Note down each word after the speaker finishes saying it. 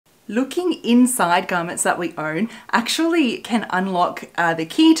looking inside garments that we own actually can unlock the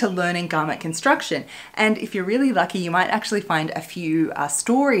key to learning garment construction. And if you're really lucky, you might actually find a few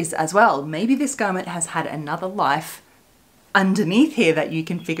stories as well. Maybe this garment has had another life underneath here that you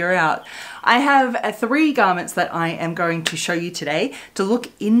can figure out. I have 3 garments that I am going to show you today to look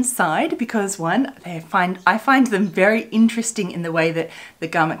inside because one, I find them very interesting in the way that the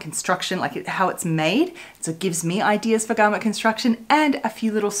garment construction, like how it's made. So it gives me ideas for garment construction and a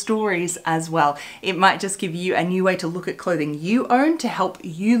few little stories as well. It might just give you a new way to look at clothing you own to help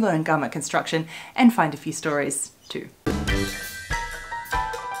you learn garment construction and find a few stories too.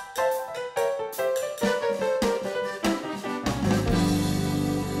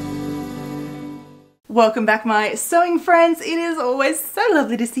 Welcome back, my sewing friends. It is always so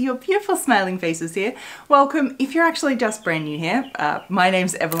lovely to see your beautiful smiling faces here. Welcome. If you're actually just brand new here, my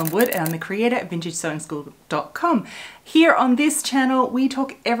name's Evelyn Wood and I'm the creator of VintageSewingSchool.com. Here on this channel, we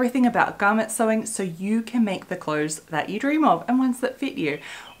talk everything about garment sewing so you can make the clothes that you dream of and ones that fit you.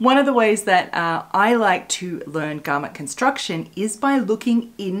 One of the ways that I like to learn garment construction is by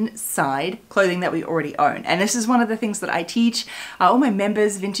looking inside clothing that we already own. And this is one of the things that I teach all my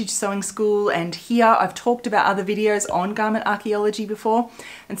members, Vintage Sewing School, and here I've talked about other videos on garment archaeology before.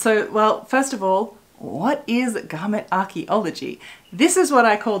 And so, well, first of all, what is garment archaeology? This is what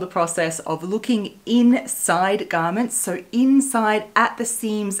I call the process of looking inside garments, so inside at the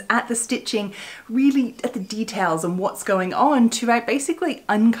seams, at the stitching, really at the details and what's going on to basically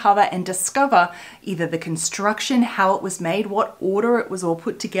uncover and discover either the construction, how it was made, what order it was all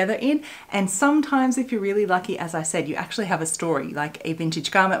put together in, and sometimes if you're really lucky, as I said, you actually have a story, like a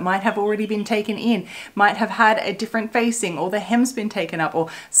vintage garment might have already been taken in, might have had a different facing, or the hem's been taken up, or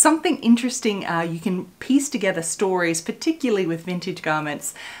something interesting. You can piece together stories, particularly with vintage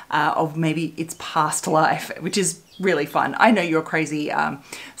garments, of maybe its past life, which is really fun. I know you're a crazy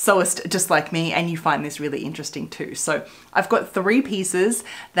sewist just like me and you find this really interesting too. So I've got 3 pieces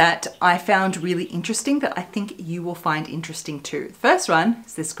that I found really interesting that I think you will find interesting too. The first one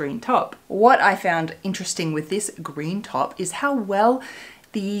is this green top. What I found interesting with this green top is how well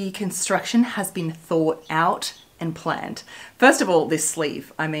the construction has been thought out and planned. First of all, this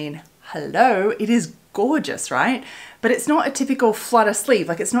sleeve, I mean, hello, it is gorgeous, right? But it's not a typical flutter sleeve,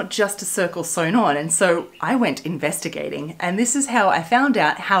 like it's not just a circle sewn on. And so I went investigating and this is how I found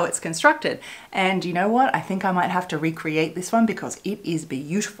out how it's constructed. And you know what? I think I might have to recreate this one because it is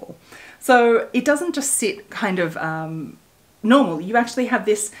beautiful. So it doesn't just sit kind of normal. You actually have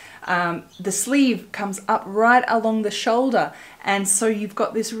this, the sleeve comes up right along the shoulder. And so you've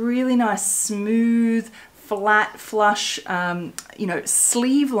got this really nice, smooth, flat, flush, you know,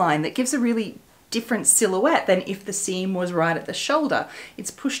 sleeve line that gives a really different silhouette than if the seam was right at the shoulder. It's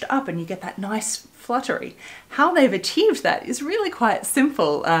pushed up and you get that nice fluttery. How they've achieved that is really quite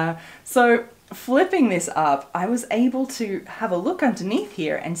simple. So flipping this up, I was able to have a look underneath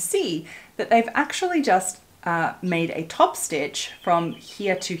here and see that they've actually just made a top stitch from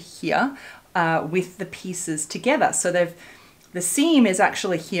here to here with the pieces together. So the seam is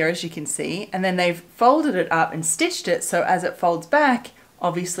actually here, as you can see, and then they've folded it up and stitched it so as it folds back,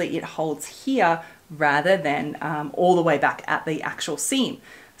 obviously it holds here rather than all the way back at the actual seam.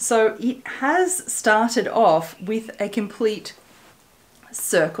 So it has started off with a complete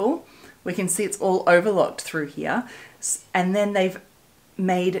circle. We can see it's all overlocked through here. And then they've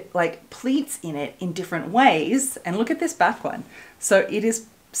made like pleats in it in different ways. And look at this back one. So it is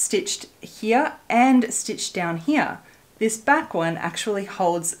stitched here and stitched down here. This back one actually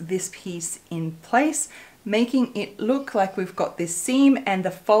holds this piece in place, making it look like we've got this seam and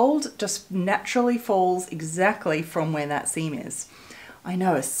the fold just naturally falls exactly from where that seam is. I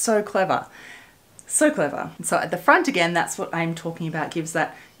know, it's so clever. So clever. So at the front again, that's what I'm talking about, gives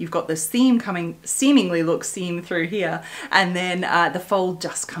that you've got the seam coming, seemingly looks seam through here, and then the fold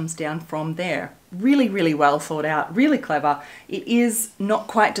just comes down from there. Really, really well thought out, really clever. It is not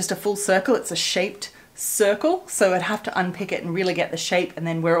quite just a full circle, it's a shaped circle, so I'd have to unpick it and really get the shape and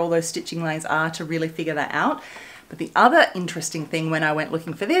then where all those stitching lines are to really figure that out. But the other interesting thing when I went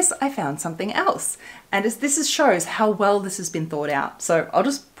looking for this, I found something else. And this shows how well this has been thought out. So I'll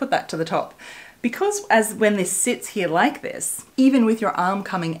just put that to the top. Because when this sits here like this, even with your arm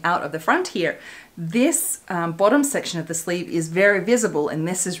coming out of the front here, this bottom section of the sleeve is very visible, and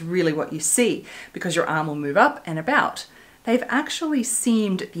this is really what you see because your arm will move up and about. They've actually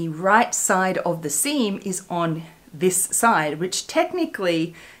seamed the right side of the seam is on this side, which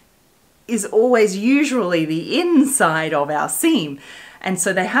technically is always usually the inside of our seam. And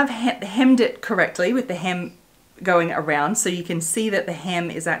so they have hemmed it correctly with the hem going around, so you can see that the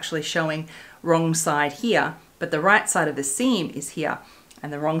hem is actually showing wrong side here, but the right side of the seam is here.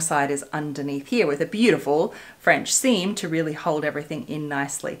 and the wrong side is underneath here with a beautiful French seam to really hold everything in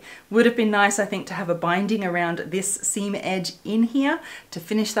nicely. Would have been nice, I think, to have a binding around this seam edge in here to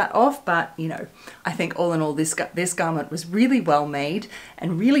finish that off, but you know, I think all in all this garment was really well made,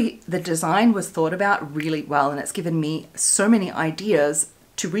 and really the design was thought about really well, and it's given me so many ideas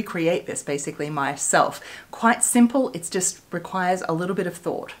to recreate this basically myself. Quite simple, it just requires a little bit of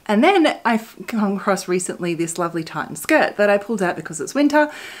thought. And then I've come across recently this lovely tartan skirt that I pulled out because it's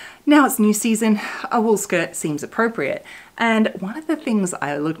winter. Now it's new season, a wool skirt seems appropriate. And one of the things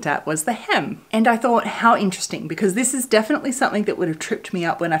I looked at was the hem. And I thought, how interesting, because this is definitely something that would have tripped me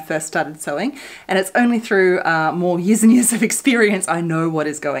up when I first started sewing. And it's only through more years and years of experience I know what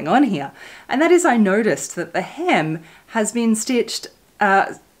is going on here. And that is, I noticed that the hem has been stitched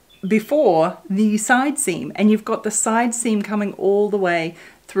before the side seam, and you've got the side seam coming all the way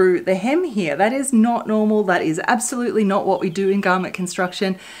through the hem here. That is not normal. That is absolutely not what we do in garment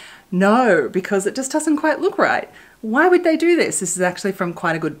construction. No, because it just doesn't quite look right. Why would they do this? This is actually from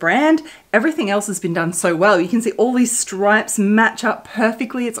quite a good brand. Everything else has been done so well. You can see all these stripes match up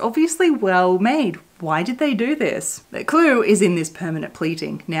perfectly. It's obviously well made. Why did they do this? The clue is in this permanent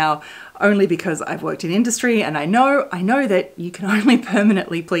pleating. Now, only because I've worked in industry and I know that you can only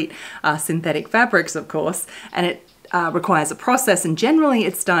permanently pleat synthetic fabrics, of course, and it requires a process, and generally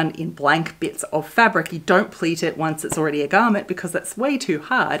it's done in blank bits of fabric. You don't pleat it once it's already a garment because that's way too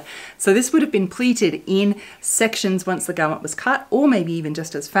hard. So this would have been pleated in sections once the garment was cut, or maybe even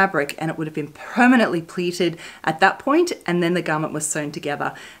just as fabric, and it would have been permanently pleated at that point, and then the garment was sewn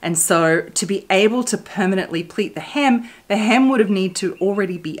together. And so to be able to permanently pleat the hem would have need to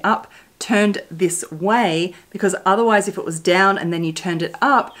already be up, turned this way, because otherwise if it was down and then you turned it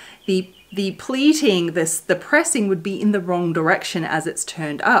up, the pleating, the pressing would be in the wrong direction as it's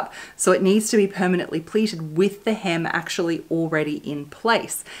turned up. So it needs to be permanently pleated with the hem actually already in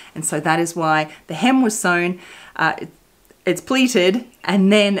place. And so that is why the hem was sewn, it's pleated,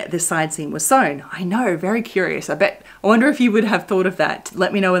 and then the side seam was sewn. I know, very curious. I wonder if you would have thought of that.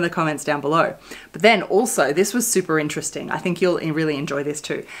 Let me know in the comments down below. But then also, this was super interesting. I think you'll really enjoy this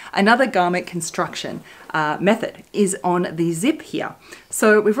too. Another garment construction method is on the zip here.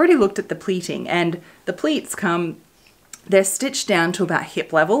 So we've already looked at the pleating, and the pleats they're stitched down to about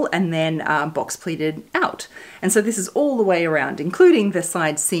hip level and then box pleated out. And so this is all the way around, including the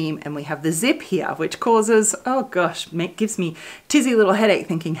side seam, and we have the zip here, which causes, oh gosh, gives me tizzy little headache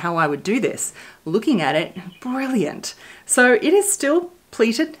thinking how I would do this. Looking at it, brilliant. So it is still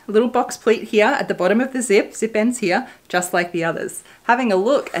pleated, a little box pleat here at the bottom of the zip ends here, just like the others. Having a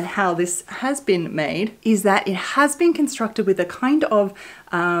look at how this has been made is that it has been constructed with a kind of,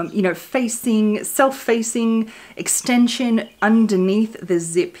 you know, self-facing extension underneath the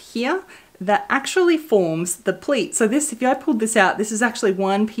zip here that actually forms the pleat. So this, if I pulled this out, this is actually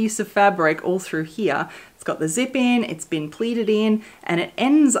one piece of fabric all through here. It's got the zip in, it's been pleated in, and it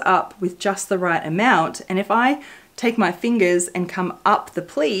ends up with just the right amount. And if I take my fingers and come up the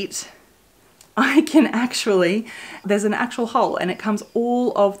pleat, I can actually, there's an actual hole and it comes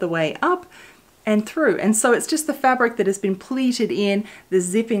all of the way up and through. And so it's just the fabric that has been pleated in, the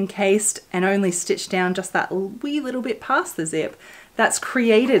zip encased, and only stitched down just that wee little bit past the zip. That's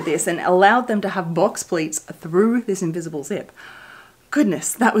created this and allowed them to have box pleats through this invisible zip.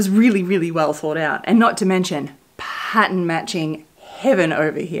 Goodness, that was really, really well thought out. And not to mention pattern matching heaven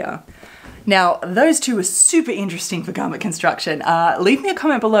over here. Now, those two are super interesting for garment construction. Leave me a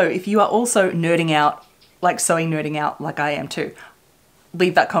comment below if you are also nerding out, like sewing nerding out like I am too.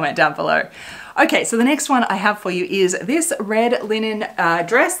 Leave that comment down below. Okay, so the next one I have for you is this red linen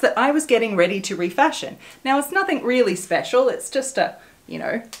dress that I was getting ready to refashion. Now, it's nothing really special. It's just a, you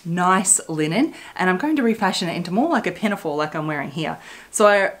know, nice linen, and I'm going to refashion it into more like a pinafore like I'm wearing here.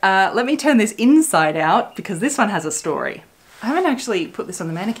 So let me turn this inside out because this one has a story. I haven't actually put this on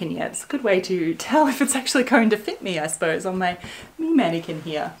the mannequin yet. It's a good way to tell if it's actually going to fit me, I suppose, on my mannequin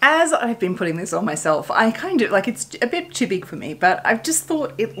here. As I've been putting this on myself, I kind of, like, it's a bit too big for me, but I've just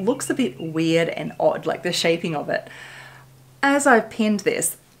thought it looks a bit weird and odd, like the shaping of it. As I've pinned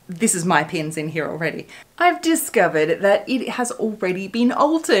this is my pins in here already, I've discovered that it has already been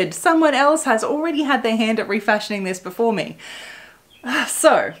altered. Someone else has already had their hand at refashioning this before me.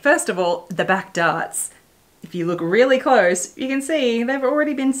 So, first of all, the back darts. If you look really close, you can see they've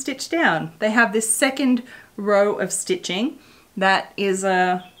already been stitched down. They have this second row of stitching that is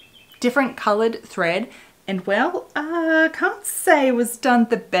a different colored thread, and well, can't say was done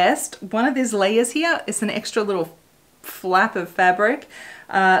the best. One of these layers here is an extra little flap of fabric,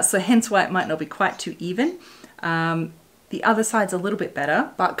 so hence why it might not be quite too even. The other side's a little bit better,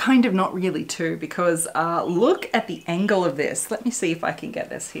 but kind of not really too, because look at the angle of this. Let me see if I can get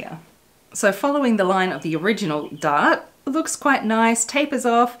this here. So following the line of the original dart, it looks quite nice, tapers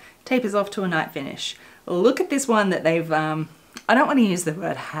off to a night finish. Look at this one that they've, I don't want to use the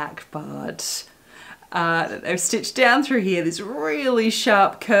word hack, but they've stitched down through here, this really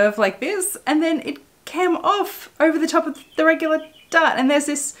sharp curve like this, and then it came off over the top of the regular dart, and there's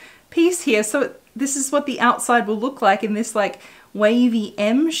this piece here, so this is what the outside will look like in this like wavy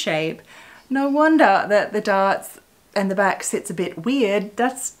M shape. No wonder that the darts and the back sits a bit weird.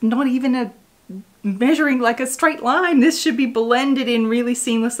 That's not even a measuring like a straight line. This should be blended in really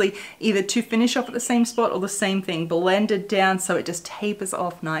seamlessly, either to finish off at the same spot or the same thing, blended down so it just tapers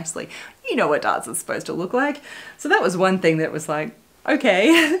off nicely. You know what darts are supposed to look like. So that was one thing that was like,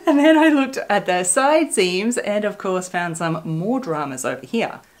 okay. And then I looked at the side seams and of course found some more dramas over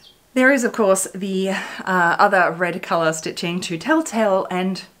here. There is of course the other red colour stitching to telltale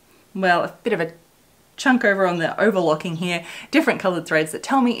and, well, a bit of a chunk over on the overlocking here, different coloured threads that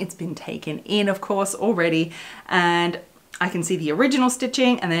tell me it's been taken in of course already, and I can see the original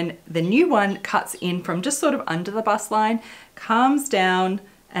stitching, and then the new one cuts in from just sort of under the bust line, comes down,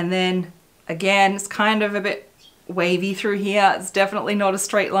 and then again it's kind of a bit wavy through here. It's definitely not a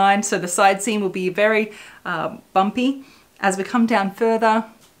straight line, so the side seam will be very bumpy. As we come down further,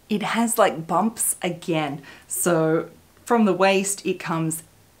 it has like bumps again, so from the waist it comes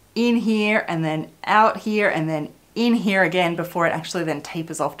in here and then out here and then in here again before it actually then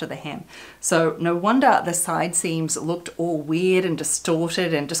tapers off to the hem. So no wonder the side seams looked all weird and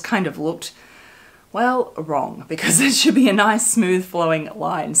distorted and just kind of looked, well, wrong, because it should be a nice smooth flowing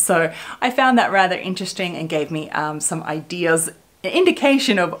line. So I found that rather interesting and gave me some ideas, an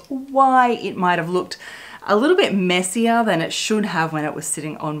indication of why it might have looked a little bit messier than it should have when it was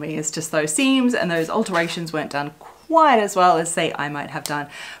sitting on me. It's just those seams and those alterations weren't done quite as well as say I might have done,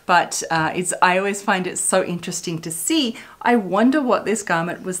 but I always find it so interesting to see. I wonder what this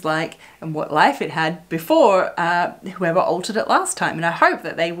garment was like and what life it had before whoever altered it last time, and I hope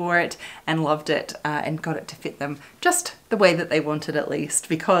that they wore it and loved it and got it to fit them just the way that they wanted at least,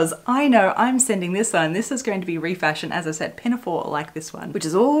 because I know I'm sending this on. This is going to be refashioned, as I said, pinafore like this one, which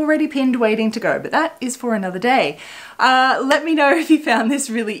is already pinned waiting to go, but that is for another day. Let me know if you found this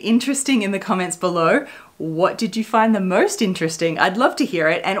really interesting in the comments below. What did you find the most interesting? I'd love to hear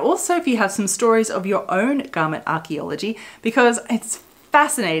it. And also if you have some stories of your own garment archaeology, because it's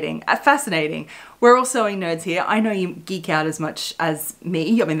fascinating, fascinating. We're all sewing nerds here. I know you geek out as much as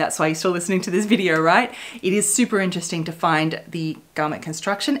me. I mean, that's why you're still listening to this video, right? It is super interesting to find the garment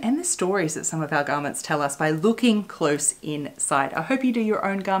construction and the stories that some of our garments tell us by looking close inside. I hope you do your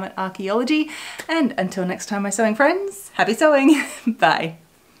own garment archaeology. And until next time, my sewing friends, happy sewing. Bye.